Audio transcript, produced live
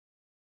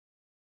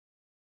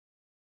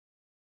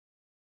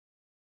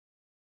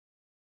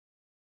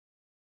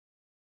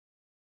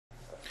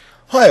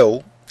Hi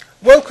all,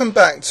 welcome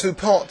back to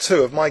part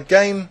 2 of my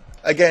game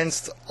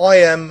against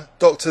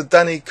Dr.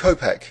 Danny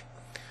Kopec.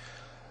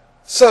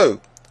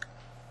 So,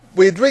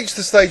 we had reached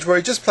the stage where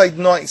he just played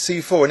knight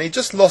c4 and he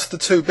just lost the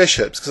two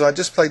bishops because I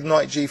just played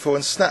knight g4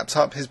 and snapped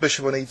up his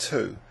bishop on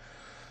e2.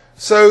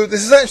 So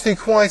this is actually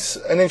quite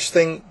an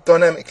interesting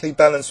dynamically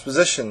balanced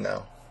position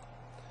now.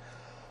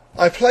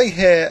 I play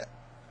here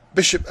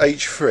bishop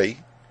h3,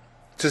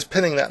 just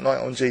pinning that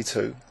knight on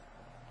g2,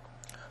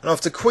 and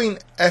after queen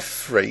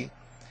f3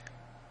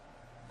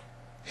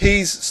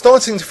 he's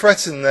starting to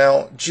threaten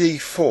now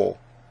g4.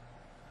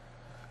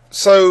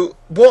 So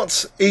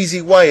what easy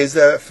way is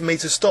there for me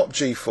to stop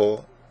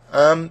g4?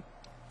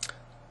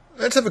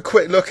 Let's have a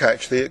quick look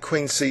actually at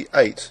queen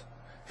c8.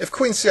 If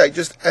queen c8,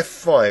 just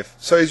f5.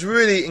 So he's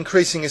really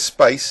increasing his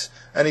space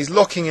and he's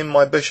locking in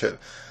my bishop.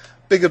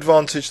 Big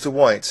advantage to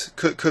white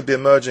could be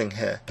emerging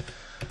here.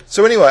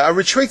 So anyway, I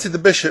retreated the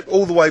bishop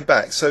all the way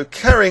back, so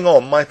carrying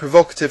on my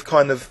provocative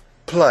kind of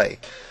play,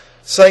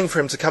 saying for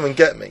him to come and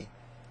get me.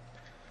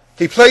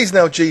 He plays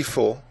now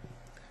g4,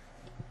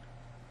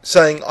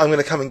 saying I'm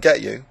going to come and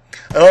get you,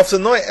 and after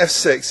knight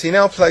f6 he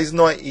now plays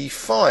knight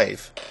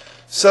e5.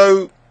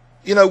 So,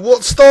 you know,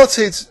 what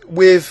started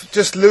with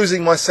just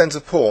losing my centre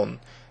pawn,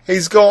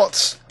 he's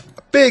got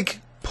a big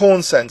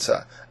pawn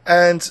centre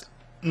and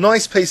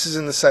nice pieces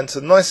in the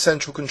centre, nice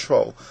central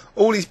control,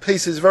 all these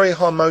pieces very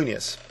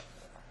harmonious.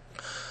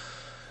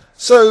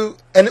 So,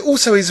 and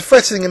also he's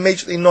threatening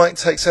immediately knight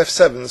takes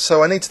f7,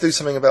 so I need to do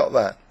something about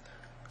that.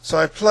 So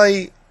I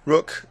play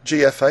rook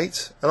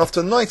gf8, and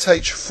after knight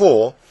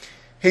h4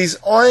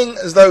 he's eyeing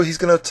as though he's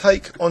going to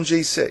take on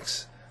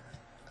g6.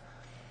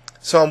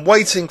 So I'm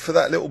waiting for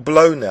that little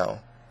blow now,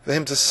 for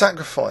him to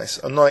sacrifice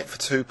a knight for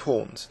two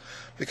pawns,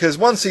 because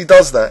once he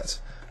does that,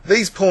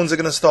 these pawns are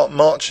going to start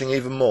marching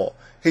even more.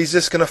 He's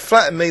just going to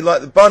flatten me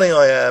like the bunny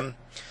I am,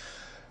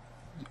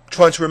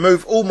 trying to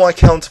remove all my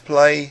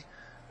counterplay,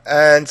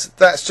 and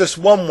that's just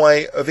one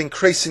way of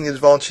increasing the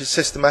advantage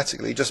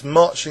systematically, just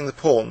marching the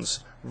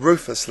pawns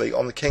ruthlessly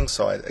on the king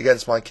side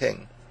against my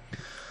king.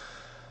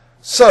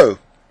 So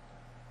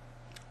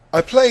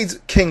I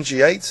played king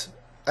g8,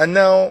 and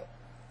now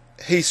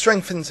he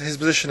strengthens his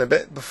position a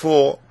bit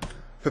before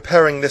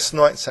preparing this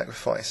knight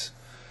sacrifice,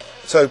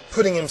 so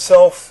putting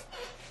himself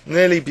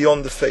nearly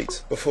beyond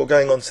defeat before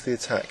going on to the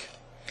attack.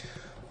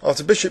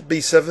 After bishop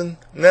b7,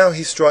 now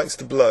he strikes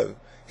the blow.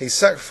 He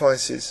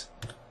sacrifices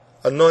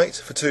a knight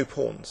for two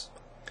pawns.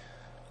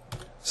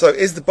 So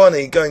is the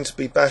bunny going to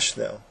be bashed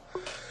now?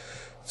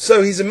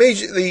 So he's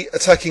immediately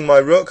attacking my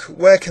rook.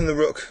 Where can the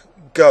rook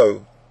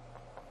go?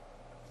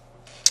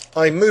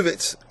 I move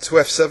it to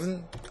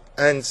f7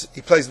 and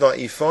he plays knight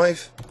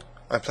e5.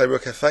 I play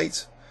rook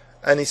f8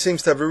 and he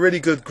seems to have a really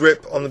good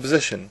grip on the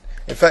position.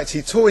 In fact,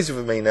 he toys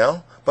with me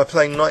now by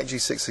playing knight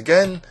g6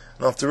 again,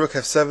 and after rook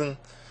f7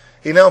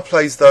 he now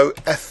plays though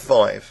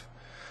f5.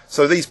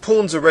 So these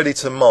pawns are ready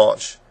to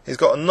march. He's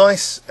got a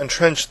nice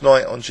entrenched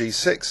knight on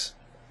g6.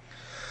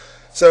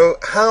 So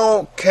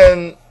how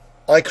can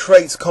I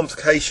create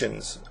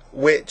complications,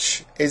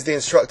 which is the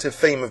instructive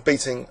theme of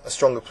beating a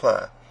stronger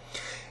player?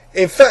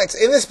 In fact,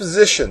 in this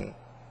position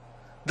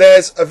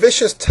there's a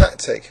vicious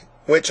tactic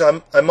which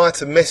I might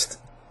have missed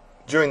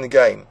during the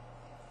game.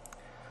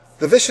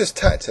 The vicious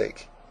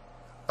tactic,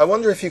 I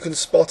wonder if you can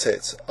spot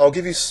it. I'll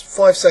give you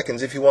 5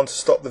 seconds if you want to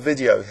stop the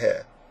video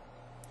here.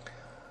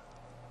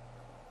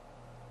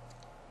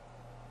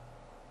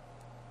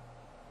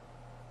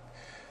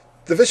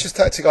 The vicious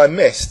tactic I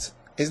missed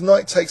is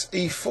knight takes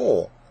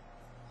e4.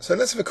 So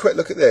let's have a quick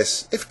look at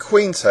this. If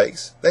queen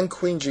takes, then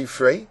queen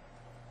g3.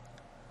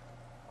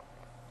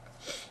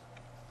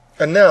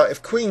 And now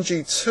if queen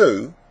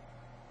g2,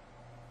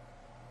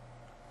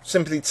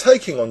 simply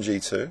taking on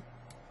g2,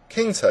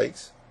 king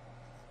takes,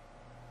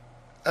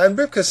 and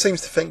Rivka seems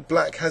to think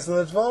black has an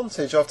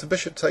advantage after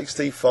bishop takes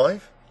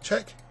d5.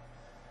 Check.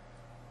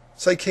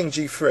 Say king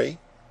g3.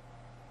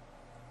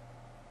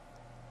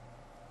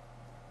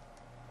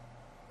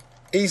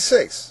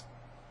 e6.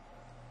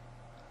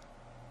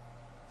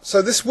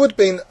 So this would have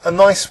been a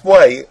nice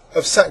way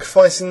of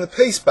sacrificing the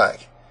piece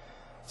back.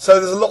 So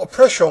there's a lot of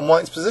pressure on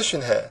white's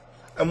position here,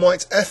 and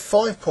white's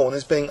f5 pawn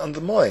is being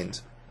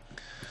undermined.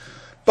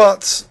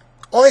 But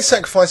I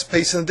sacrifice a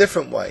piece in a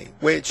different way,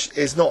 which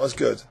is not as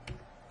good.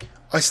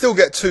 I still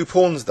get two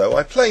pawns though.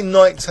 I play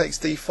knight takes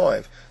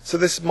d5. So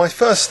this is my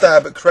first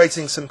stab at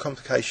creating some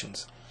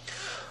complications.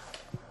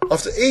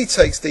 After e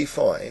takes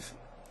d5,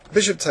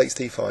 bishop takes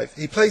d5,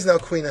 he plays now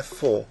queen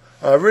f4.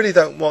 I really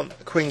don't want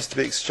the queens to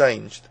be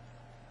exchanged.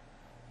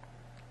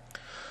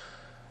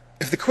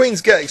 If the queens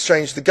get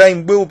exchanged, the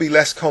game will be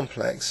less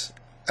complex,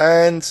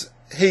 and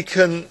he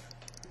can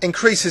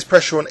increase his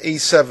pressure on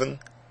e7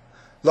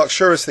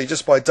 luxuriously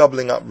just by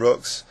doubling up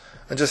rooks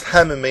and just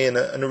hammer me in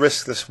a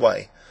riskless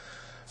way.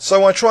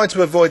 So I tried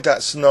to avoid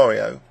that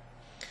scenario,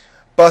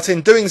 but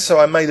in doing so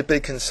I made a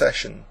big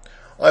concession.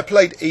 I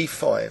played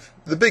e5.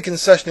 The big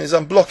concession is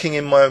I'm blocking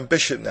in my own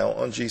bishop now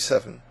on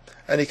g7,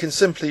 and he can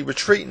simply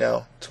retreat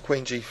now to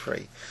queen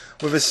g3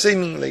 with a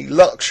seemingly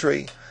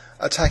luxury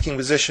attacking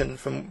position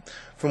from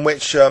from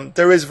which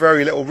there is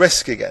very little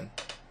risk again.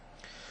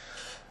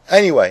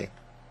 Anyway,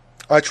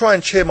 I try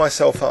and cheer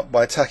myself up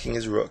by attacking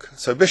his rook.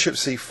 So bishop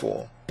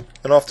c4,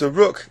 and after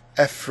rook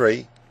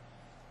f3,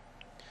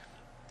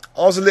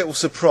 I was a little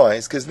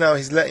surprised because now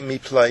he's letting me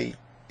play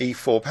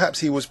e4.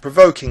 Perhaps he was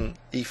provoking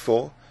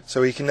e4,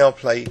 so he can now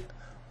play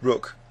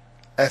rook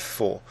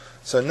f4.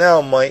 So now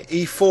my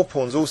e4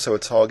 pawn's also a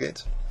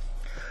target,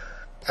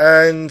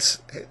 and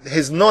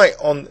his knight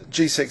on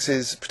g6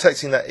 is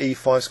protecting that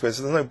e5 square,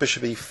 so there's no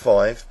bishop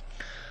e5.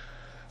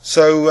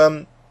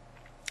 So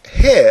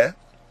here,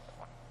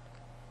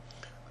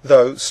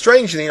 though,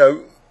 strangely,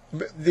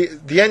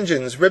 the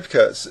engines,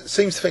 Rybka,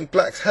 seems to think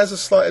black has a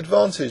slight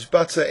advantage,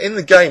 but in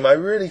the game I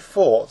really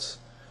thought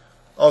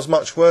I was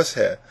much worse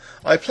here.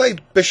 I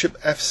played bishop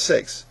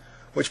f6,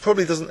 which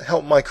probably doesn't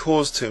help my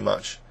cause too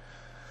much,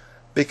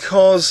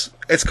 because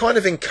it's kind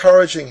of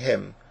encouraging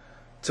him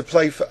to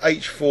play for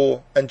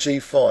h4 and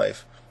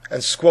g5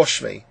 and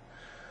squash me.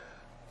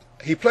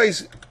 He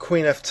plays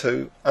queen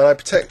f2, and I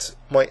protect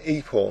my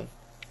e-pawn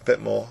a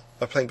bit more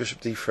by playing bishop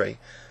d3,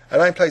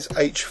 and then he plays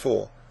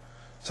h4.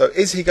 So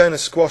is he going to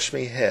squash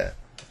me here?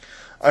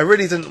 I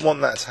really didn't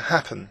want that to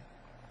happen.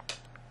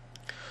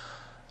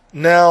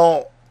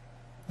 Now,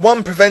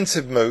 one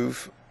preventive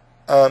move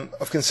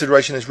of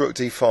consideration is rook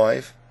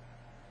d5.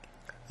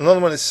 Another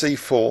one is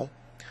c4.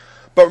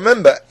 But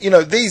remember,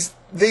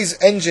 these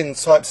engine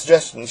type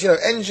suggestions,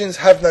 engines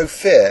have no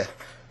fear.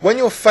 When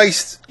you're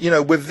faced,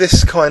 with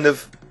this kind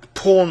of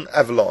pawn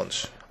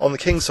avalanche on the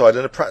king side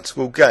in a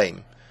practical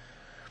game,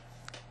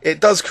 it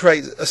does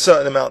create a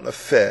certain amount of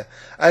fear.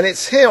 And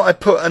it's here I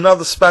put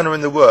another spanner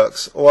in the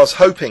works, or I was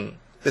hoping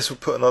this would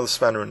put another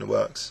spanner in the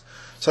works.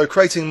 So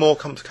creating more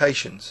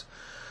complications.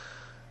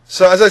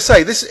 So as I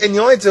say, this in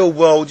the ideal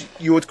world,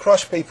 you would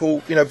crush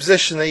people,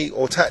 positionally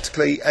or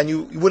tactically, and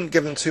you wouldn't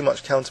give them too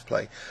much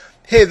counterplay.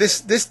 Here,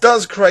 this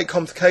does create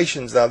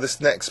complications now, this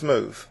next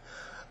move.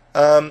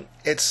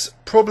 It's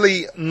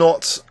probably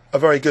not a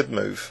very good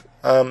move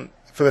from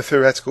a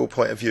theoretical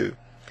point of view.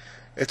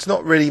 It's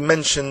not really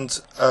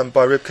mentioned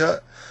by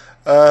Rybka.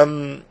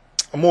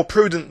 A more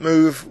prudent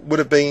move would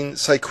have been,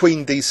 say,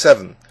 queen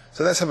d7.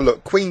 So let's have a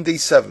look. Queen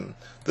d7.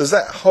 Does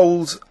that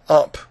hold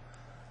up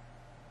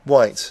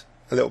white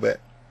a little bit?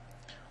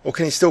 Or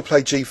can he still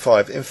play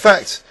g5? In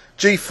fact,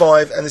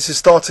 g5, and this is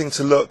starting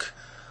to look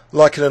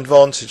like an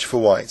advantage for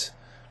white.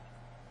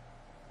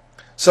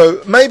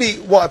 So maybe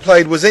what I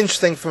played was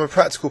interesting from a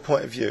practical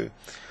point of view.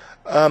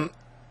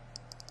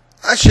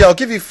 Actually, I'll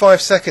give you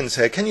 5 seconds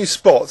here. Can you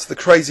spot the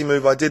crazy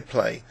move I did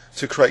play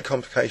to create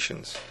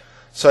complications?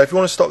 So if you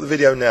want to stop the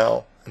video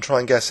now and try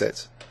and guess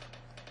it.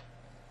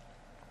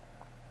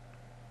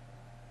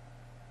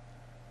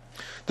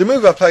 The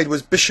move I played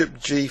was bishop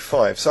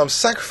g5. So I'm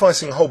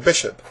sacrificing a whole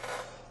bishop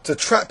to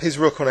trap his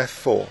rook on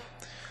f4.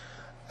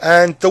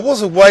 And there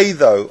was a way,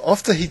 though,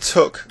 after he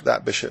took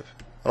that bishop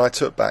and I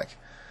took back,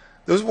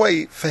 there was a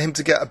way for him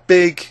to get a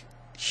big,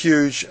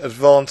 huge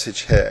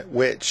advantage here,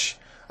 which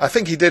I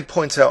think he did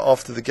point out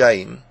after the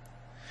game,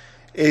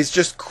 is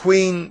just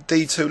queen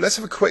d2. Let's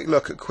have a quick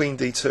look at queen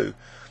d2.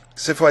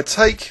 So if I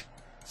takes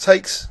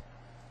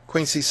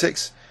queen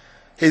c6,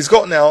 he's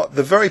got now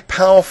the very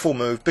powerful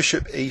move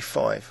bishop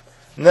e5.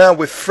 Now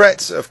with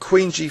threats of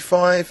queen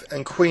g5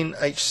 and queen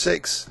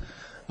h6,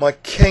 my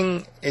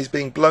king is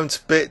being blown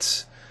to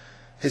bits.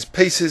 His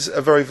pieces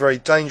are very, very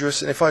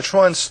dangerous, and if I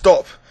try and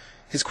stop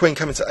his queen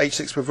coming to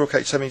h6 with rook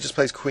h7, he just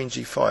plays queen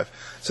g5.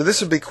 So this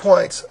would be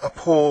quite a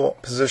poor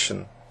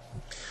position.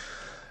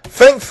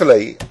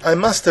 Thankfully, I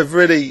must have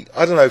really,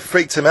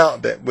 freaked him out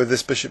a bit with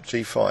this bishop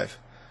g5.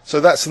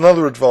 So that's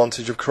another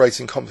advantage of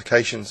creating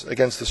complications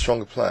against the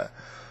stronger player.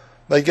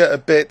 They get a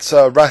bit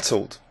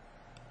rattled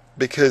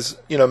because,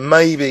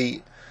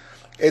 maybe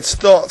it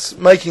starts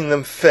making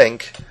them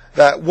think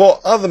that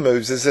what other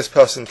moves is this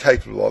person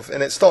capable of,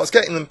 and it starts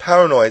getting them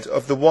paranoid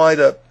of the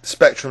wider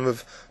spectrum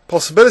of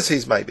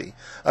possibilities maybe,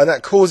 and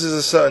that causes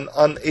a certain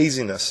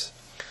uneasiness.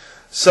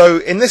 So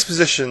in this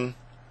position,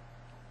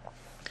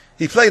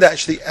 he played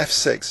actually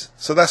f6,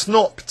 so that's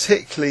not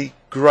particularly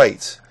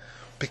great,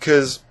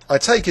 because I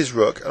take his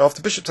rook, and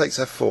after bishop takes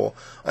f4,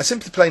 I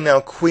simply play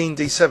now queen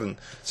d7,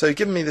 so he's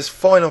given me this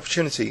fine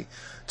opportunity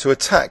to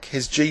attack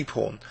his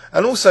g-pawn,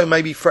 and also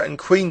maybe threaten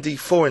queen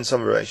d4 in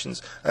some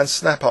variations, and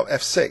snap up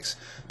f6,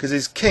 because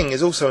his king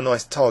is also a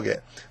nice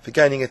target for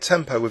gaining a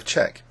tempo with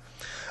check.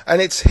 And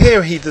it's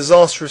here he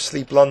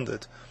disastrously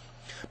blundered.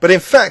 But in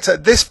fact,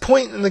 at this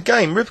point in the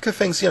game, Rybka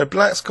thinks,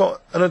 black's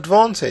got an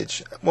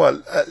advantage.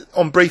 Well,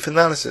 on brief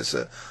analysis,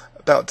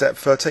 about depth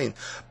 13.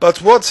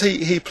 But what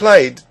he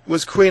played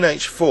was queen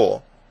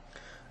h4.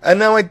 And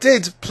now I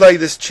did play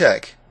this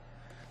check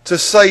to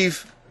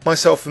save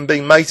myself from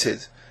being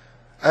mated,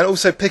 and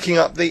also picking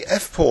up the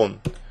f-pawn.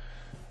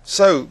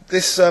 So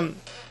this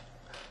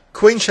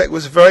queen check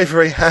was very,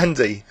 very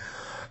handy.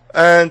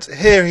 And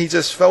here he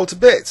just fell to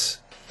bits.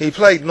 He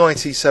played knight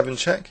e7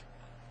 check.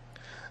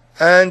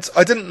 And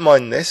I didn't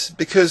mind this,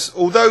 because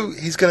although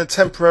he's going to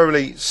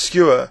temporarily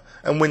skewer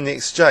and win the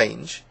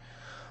exchange,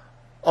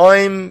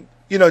 I'm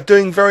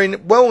doing very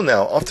well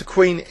now after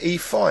queen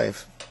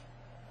e5.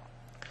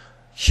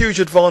 huge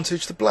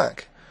advantage to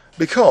black,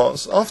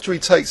 because after he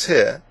takes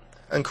here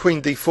and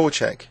queen d4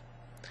 check,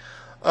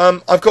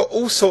 I've got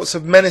all sorts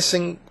of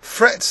menacing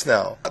threats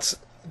now. That's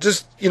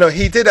just, you know,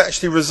 he did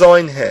actually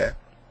resign here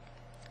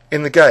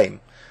in the game.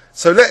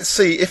 So let's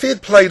see, if he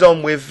had played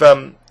on with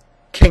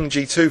king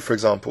g2, for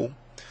example,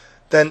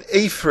 then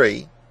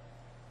e3,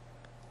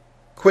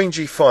 queen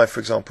g5, for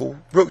example,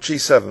 rook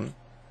g7,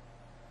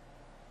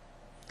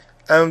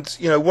 and,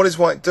 you know, what is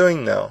white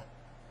doing now?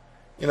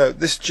 You know,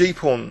 this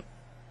g-pawn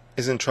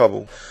is in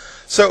trouble.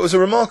 So it was a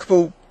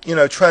remarkable, you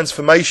know,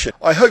 transformation.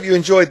 I hope you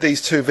enjoyed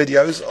these two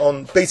videos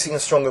on beating a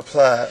stronger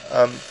player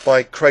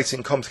by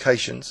creating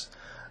complications.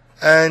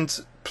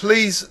 And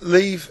please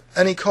leave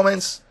any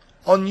comments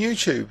on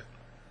YouTube.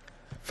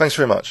 Thanks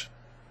very much.